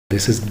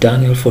This is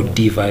Daniel for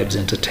D Vibes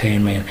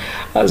Entertainment.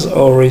 As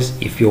always,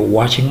 if you're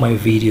watching my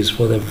videos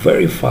for the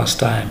very first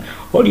time,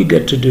 all you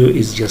get to do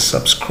is just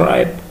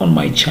subscribe on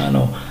my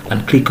channel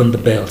and click on the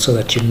bell so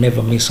that you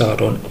never miss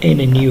out on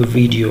any new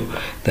video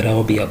that I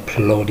will be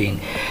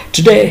uploading.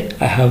 Today,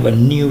 I have a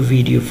new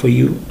video for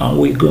you, and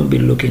we're going to be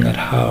looking at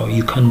how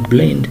you can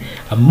blend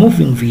a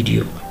moving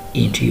video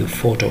into your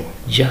photo,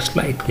 just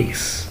like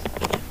this.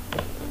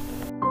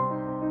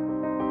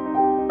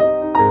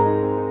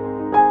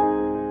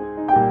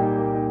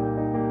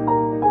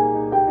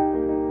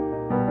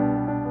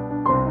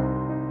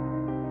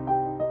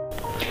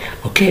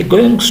 Okay,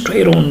 going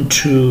straight on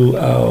to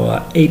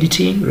our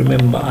editing.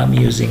 Remember, I'm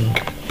using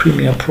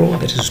Premiere Pro,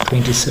 that is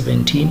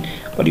 2017,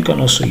 but you can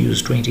also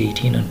use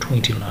 2018 and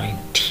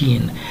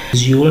 2019.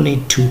 You will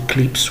need two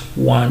clips.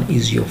 One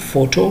is your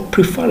photo,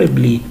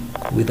 preferably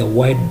with a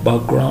white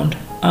background,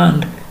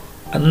 and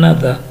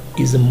another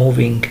is a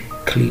moving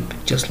clip,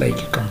 just like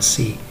you can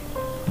see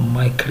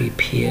my clip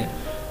here.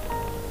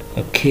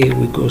 Okay,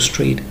 we go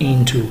straight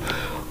into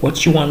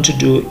what you want to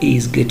do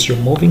is get your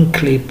moving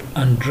clip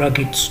and drag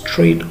it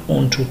straight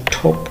onto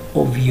top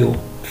of your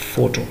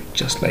photo,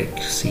 just like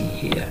you see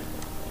here.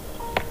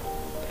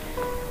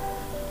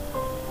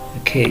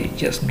 Okay,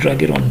 just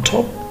drag it on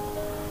top,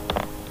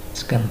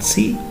 as you can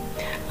see,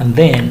 and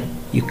then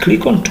you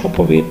click on top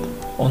of it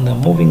on the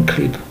moving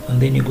clip,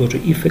 and then you go to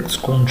Effects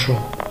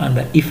Control.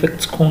 Under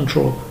Effects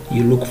Control,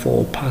 you look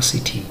for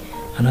opacity,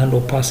 and under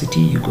opacity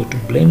you go to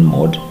blend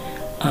mode,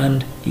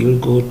 and you'll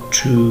go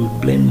to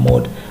blend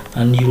mode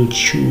and you'll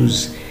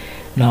choose.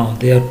 Now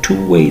there are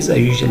two ways I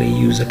usually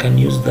use. I can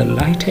use the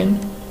lighten,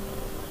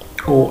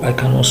 or I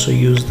can also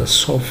use the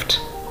soft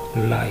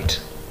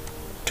light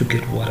to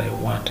get what I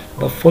want,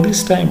 but for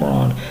this time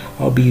around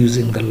I'll be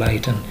using the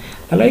lighten.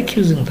 I like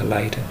using the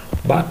lighten,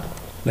 but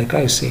like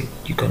I said,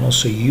 you can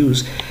also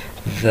use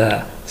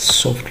the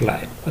soft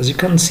light. As you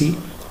can see,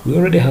 we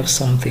already have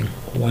something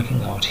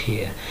working out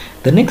here.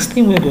 The next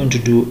thing we're going to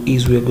do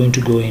is we're going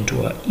to go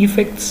into our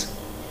effects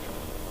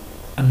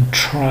and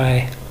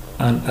try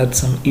and add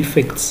some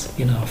effects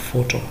in our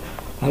photo.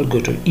 I'll go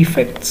to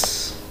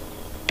effects,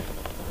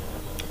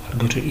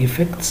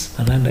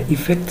 and under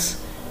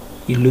effects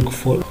you look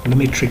for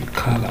lumetric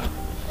color.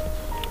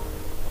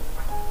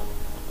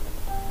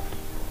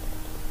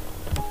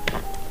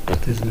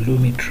 That is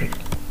lumetric.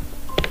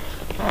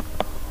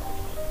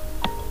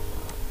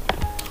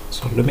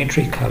 So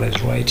lumetric color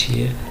is right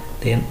here.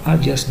 Then I'll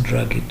just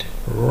drag it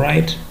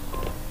right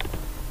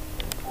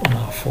on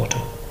our photo.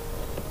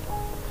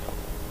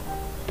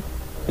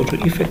 Go to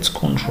Effects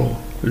Control,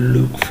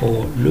 look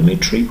for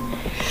Lumetri,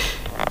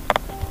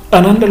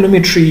 and under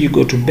Lumetri you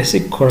go to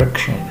Basic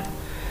Correction,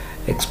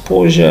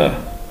 Exposure.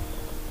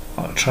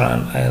 I'll try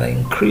and either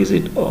increase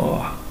it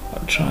or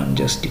I'll try and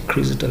just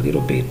decrease it a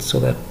little bit so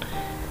that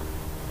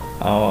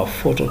our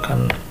photo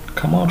can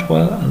come out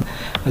well. And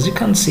as you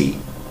can see,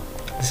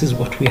 this is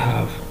what we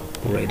have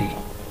ready.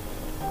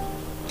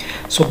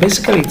 So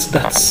basically it's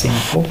that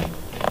simple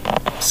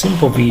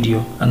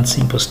video and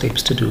simple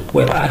steps to do.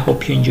 Well, I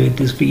hope you enjoyed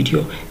this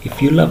video.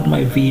 If you loved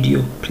my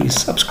video, please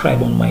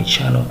subscribe on my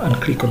channel and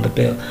click on the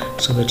bell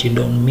so that you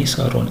don't miss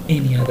out on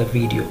any other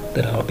video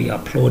that I'll be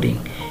uploading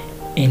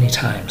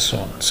anytime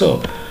soon.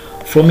 So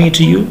from me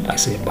to you, I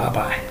say bye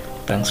bye.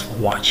 Thanks for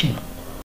watching.